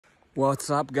What's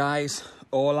up, guys?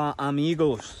 Hola,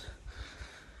 amigos.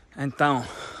 Então,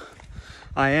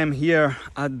 I am here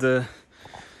at the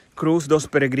Cruz dos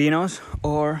Peregrinos,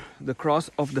 or the Cross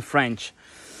of the French.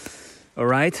 All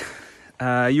right,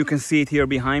 you can see it here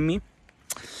behind me.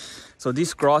 So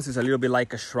this cross is a little bit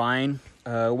like a shrine.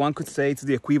 One could say it's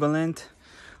the equivalent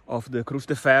of the Cruz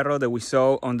de Ferro that we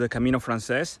saw on the Camino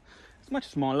Frances. It's much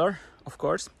smaller, of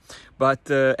course, but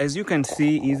as you can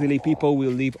see easily, people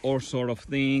will leave all sort of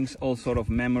things, all sort of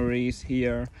memories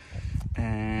here.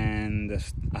 And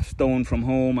a stone from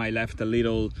home. I left a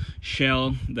little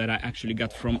shell that I actually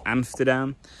got from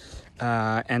Amsterdam,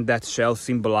 and that shell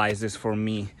symbolizes for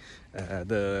me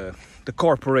the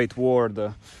corporate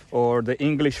world, or the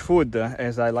English food,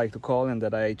 as I like to call it, and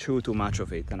that I chew too much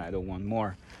of it and I don't want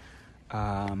more.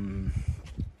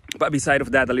 But beside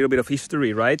of that, a little bit of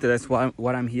history, right? That's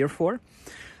what I'm here for.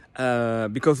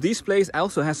 Because this place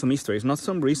also has some history. It's not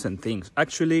some recent things.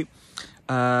 Actually,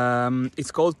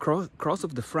 it's called Cross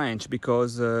of the French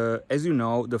because, as you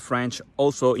know, the French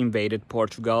also invaded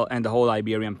Portugal and the whole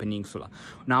Iberian Peninsula.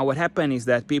 Now, what happened is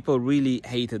that people really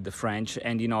hated the French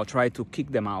and, tried to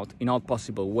kick them out in all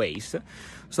possible ways.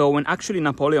 So when actually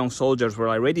Napoleon's soldiers were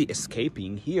already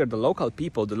escaping, here the local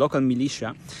people, the local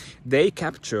militia, they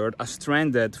captured a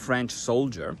stranded French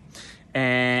soldier.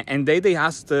 And they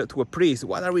asked to a priest,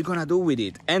 what are we gonna do with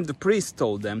it? And the priest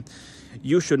told them,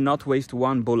 you should not waste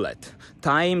one bullet.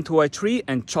 Tie him to a tree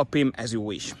and chop him as you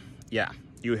wish. Yeah,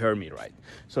 you heard me right.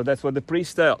 So that's what the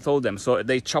priest told them. So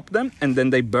they chopped them and then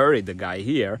they buried the guy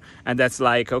here. And that's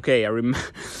like, okay,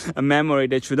 a memory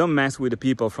that you don't mess with the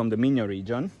people from the Minho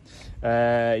region.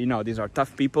 These are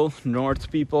tough people, North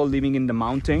people living in the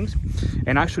mountains.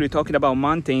 And actually, talking about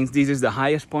mountains, this is the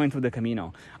highest point of the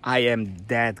Camino. I am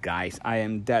dead, guys. I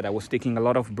am dead. I was taking a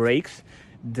lot of breaks.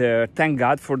 Thank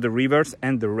God for the rivers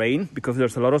and the rain, because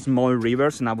there's a lot of small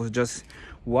rivers and I was just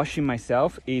washing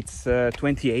myself. It's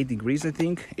 28 degrees, I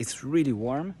think. It's really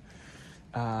warm.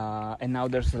 And now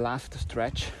there's the last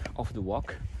stretch of the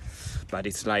walk, but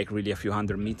it's like really a few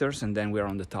hundred meters and then we're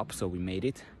on the top, so we made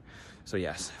it. So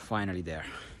yes, finally there.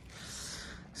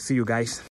 See you guys.